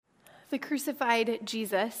The crucified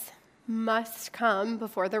Jesus must come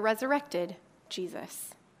before the resurrected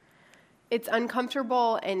Jesus. It's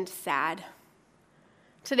uncomfortable and sad.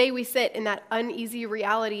 Today we sit in that uneasy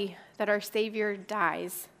reality that our Savior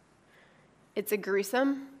dies. It's a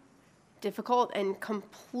gruesome, difficult, and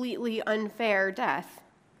completely unfair death.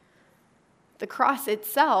 The cross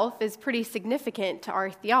itself is pretty significant to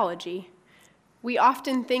our theology. We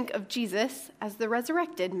often think of Jesus as the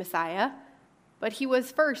resurrected Messiah, but he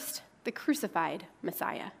was first the crucified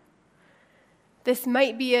Messiah. This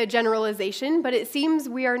might be a generalization, but it seems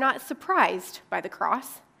we are not surprised by the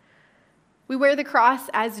cross. We wear the cross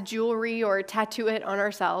as jewelry or tattoo it on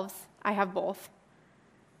ourselves. I have both.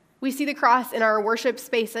 We see the cross in our worship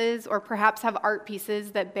spaces or perhaps have art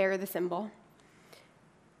pieces that bear the symbol.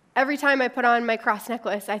 Every time I put on my cross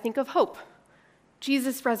necklace, I think of hope.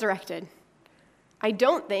 Jesus resurrected. I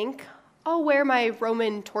don't think I'll wear my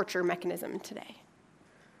Roman torture mechanism today.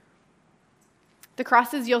 The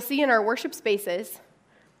crosses you'll see in our worship spaces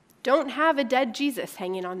don't have a dead Jesus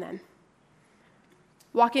hanging on them.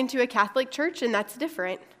 Walk into a Catholic church and that's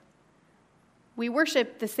different. We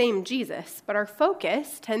worship the same Jesus, but our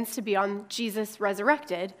focus tends to be on Jesus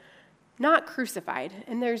resurrected, not crucified,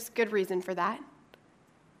 and there's good reason for that.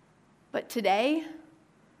 But today,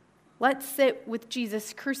 let's sit with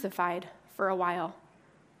Jesus crucified for a while.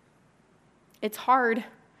 It's hard,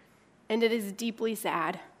 and it is deeply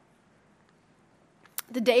sad.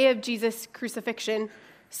 The day of Jesus' crucifixion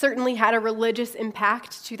certainly had a religious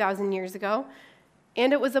impact 2,000 years ago,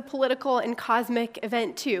 and it was a political and cosmic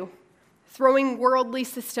event too, throwing worldly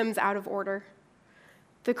systems out of order.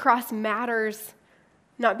 The cross matters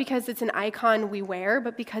not because it's an icon we wear,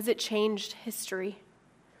 but because it changed history.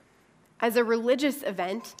 As a religious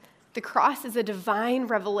event, the cross is a divine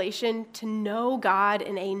revelation to know God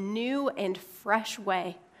in a new and fresh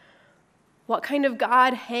way. What kind of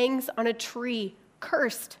God hangs on a tree,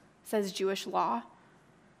 cursed, says Jewish law?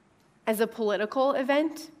 As a political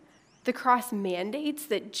event, the cross mandates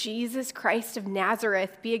that Jesus Christ of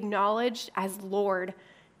Nazareth be acknowledged as Lord,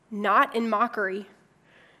 not in mockery.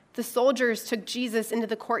 The soldiers took Jesus into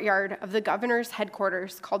the courtyard of the governor's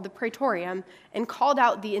headquarters, called the Praetorium, and called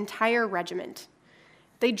out the entire regiment.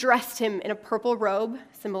 They dressed him in a purple robe,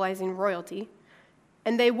 symbolizing royalty,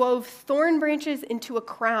 and they wove thorn branches into a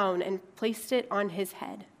crown and placed it on his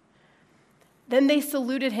head. Then they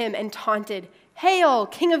saluted him and taunted, "Hail,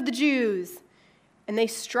 King of the Jews!" And they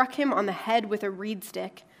struck him on the head with a reed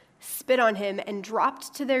stick, spit on him, and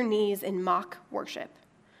dropped to their knees in mock worship.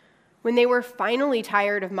 When they were finally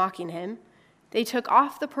tired of mocking him, they took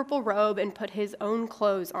off the purple robe and put his own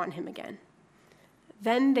clothes on him again.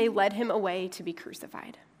 Then they led him away to be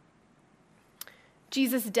crucified.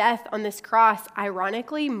 Jesus' death on this cross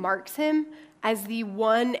ironically marks him as the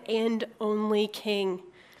one and only king,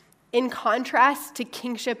 in contrast to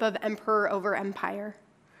kingship of emperor over empire.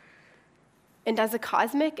 And as a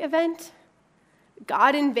cosmic event,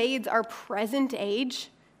 God invades our present age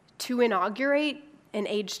to inaugurate an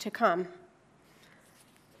age to come.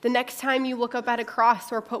 The next time you look up at a cross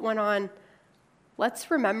or put one on, let's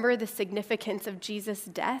remember the significance of Jesus'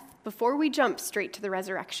 death before we jump straight to the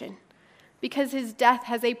resurrection, because his death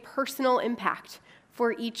has a personal impact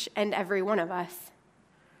for each and every one of us.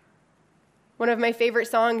 One of my favorite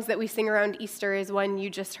songs that we sing around Easter is one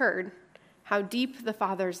you just heard, "How Deep the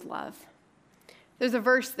Father's Love." There's a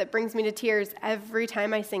verse that brings me to tears every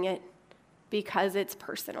time I sing it because it's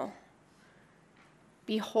personal.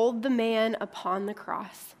 Behold the man upon the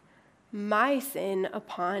cross, my sin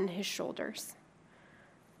upon his shoulders.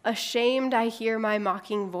 Ashamed, I hear my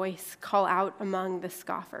mocking voice call out among the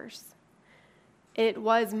scoffers. It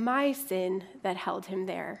was my sin that held him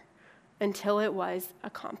there until it was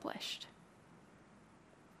accomplished.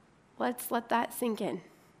 Let's let that sink in.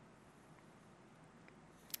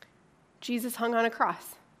 Jesus hung on a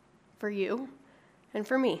cross for you and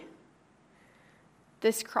for me.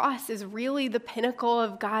 This cross is really the pinnacle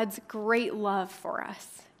of God's great love for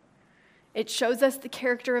us. It shows us the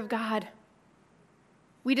character of God.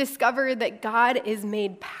 We discover that God is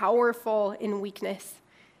made powerful in weakness.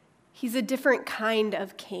 He's a different kind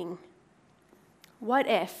of king. What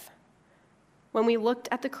if, when we looked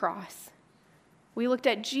at the cross, we looked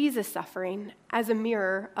at Jesus' suffering as a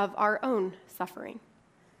mirror of our own suffering?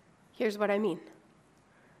 Here's what I mean.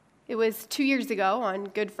 It was 2 years ago on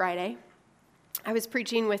Good Friday. I was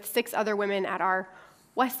preaching with 6 other women at our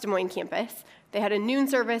West Des Moines campus. They had a noon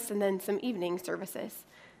service and then some evening services.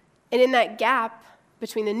 And in that gap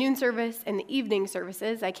between the noon service and the evening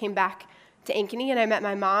services, I came back to Ankeny and I met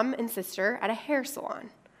my mom and sister at a hair salon.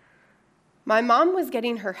 My mom was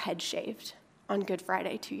getting her head shaved on Good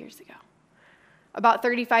Friday 2 years ago. About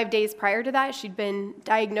 35 days prior to that, she'd been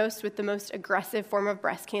diagnosed with the most aggressive form of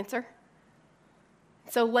breast cancer.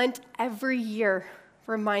 So Lent every year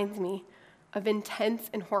reminds me of intense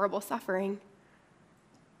and horrible suffering.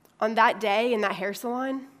 On that day in that hair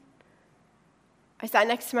salon, I sat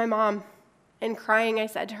next to my mom, and crying, I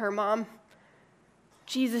said to her, "Mom,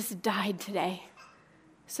 Jesus died today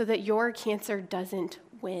so that your cancer doesn't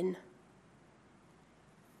win."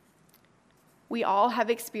 We all have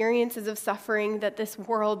experiences of suffering that this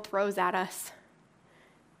world throws at us,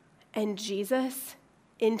 and Jesus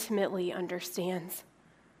intimately understands.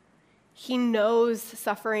 He knows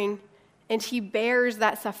suffering, and he bears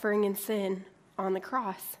that suffering and sin on the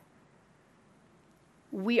cross.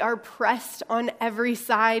 We are pressed on every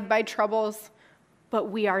side by troubles, but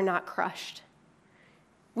we are not crushed.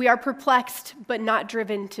 We are perplexed, but not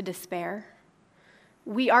driven to despair.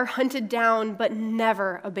 We are hunted down, but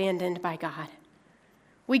never abandoned by God.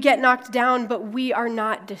 We get knocked down, but we are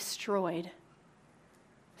not destroyed.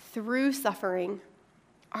 Through suffering,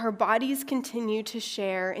 our bodies continue to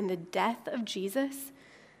share in the death of Jesus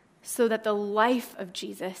so that the life of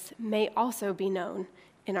Jesus may also be known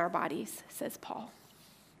in our bodies, says Paul.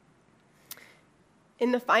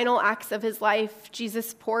 In the final acts of his life,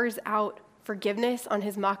 Jesus pours out forgiveness on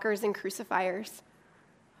his mockers and crucifiers.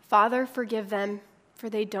 "Father, forgive them, for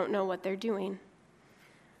they don't know what they're doing."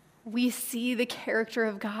 We see the character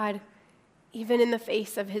of God even in the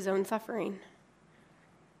face of his own suffering.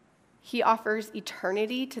 He offers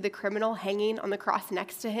eternity to the criminal hanging on the cross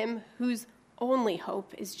next to him, whose only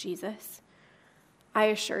hope is Jesus. "I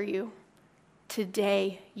assure you,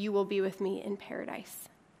 today you will be with me in paradise."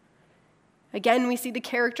 Again, we see the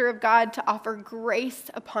character of God to offer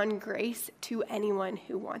grace upon grace to anyone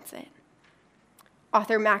who wants it.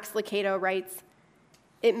 Author Max Lucado writes,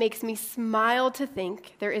 "It makes me smile to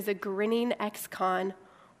think there is a grinning ex-con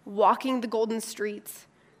walking the golden streets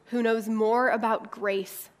who knows more about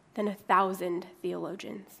grace than 1,000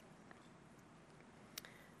 theologians."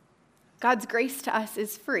 God's grace to us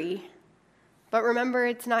is free, but remember,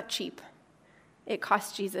 it's not cheap. It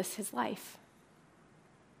cost Jesus his life.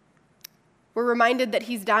 We're reminded that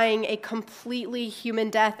he's dying a completely human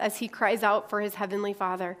death as he cries out for his heavenly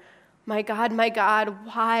Father, my God,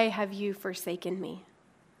 why have you forsaken me?"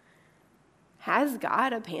 Has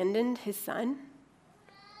God abandoned his son?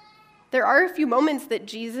 There are a few moments that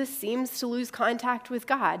Jesus seems to lose contact with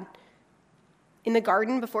God. In the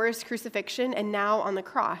garden before his crucifixion and now on the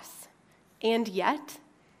cross. And yet,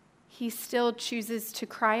 he still chooses to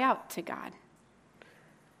cry out to God.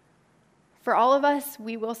 For all of us,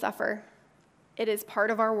 we will suffer. It is part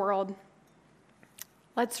of our world.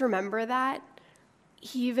 Let's remember that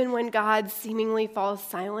even when God seemingly falls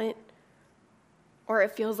silent, or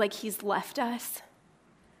it feels like he's left us,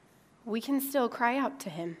 we can still cry out to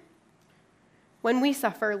him. When we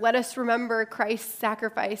suffer, let us remember Christ's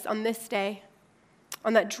sacrifice on this day,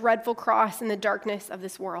 on that dreadful cross in the darkness of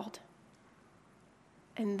this world.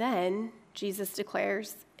 And then Jesus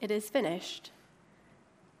declares, "It is finished."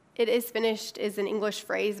 "It is finished" is an English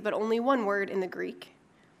phrase, but only one word in the Greek.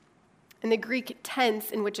 And the Greek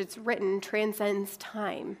tense in which it's written transcends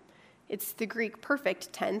time. It's the Greek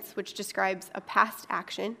perfect tense, which describes a past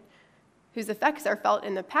action whose effects are felt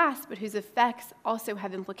in the past, but whose effects also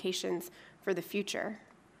have implications for the future.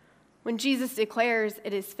 When Jesus declares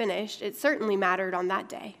it is finished, it certainly mattered on that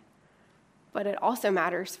day, but it also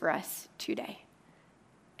matters for us today.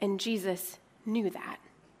 And Jesus knew that.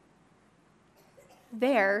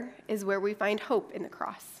 There is where we find hope in the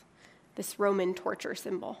cross, this Roman torture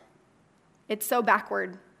symbol. It's so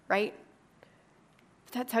backward, right?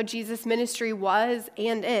 That's how Jesus' ministry was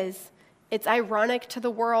and is. It's ironic to the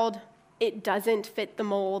world. It doesn't fit the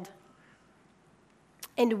mold.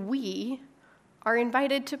 And we are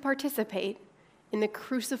invited to participate in the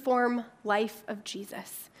cruciform life of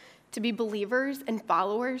Jesus, to be believers and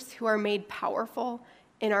followers who are made powerful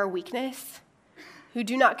in our weakness, who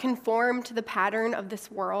do not conform to the pattern of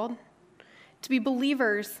this world, to be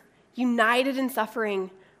believers united in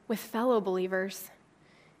suffering with fellow believers,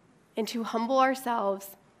 and to humble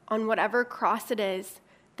ourselves on whatever cross it is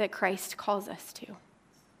that Christ calls us to.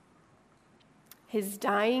 His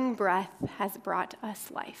dying breath has brought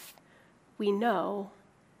us life. We know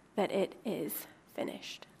that it is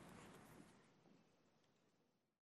finished.